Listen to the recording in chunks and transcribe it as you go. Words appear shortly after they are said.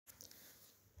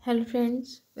Hello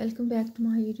friends, welcome back to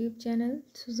my YouTube channel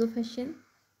Suzo Fashion.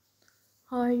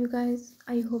 How are you guys?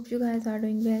 I hope you guys are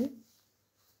doing well.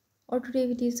 Or today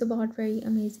video is about very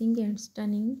amazing and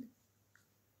stunning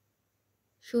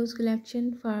shoes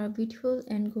collection for beautiful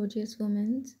and gorgeous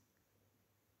women.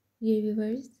 Dear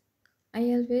viewers,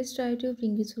 I always try to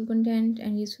bring useful content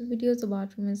and useful videos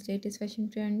about women's latest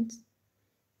fashion trends.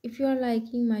 If you are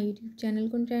liking my YouTube channel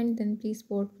content, then please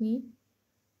support me.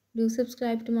 Do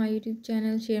subscribe to my YouTube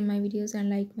channel, share my videos and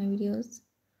like my videos.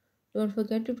 Don't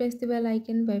forget to press the bell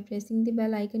icon. By pressing the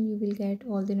bell icon, you will get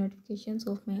all the notifications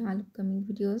of my upcoming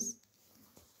videos.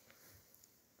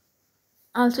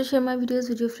 Also share my videos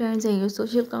with your friends and your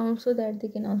social accounts so that they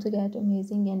can also get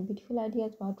amazing and beautiful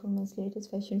ideas about women's latest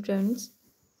fashion trends.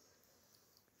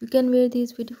 You can wear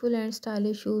these beautiful and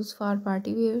stylish shoes for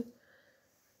party wear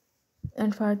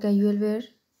and for casual wear.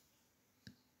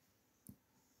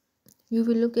 You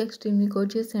will look extremely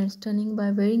gorgeous and stunning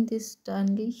by wearing these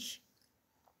stylish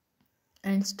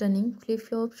and stunning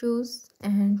flip-flop shoes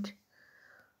and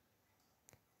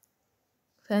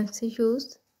fancy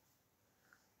shoes.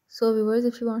 So viewers,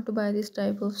 if you want to buy this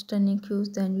type of stunning shoes,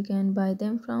 then you can buy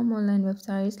them from online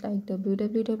websites like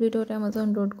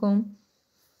www.amazon.com,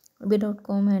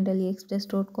 ebay.com and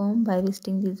aliexpress.com. By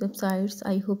visiting these websites,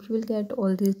 I hope you will get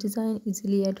all these designs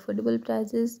easily at affordable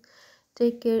prices.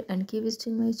 Take care and keep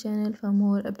visiting my channel for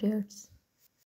more updates.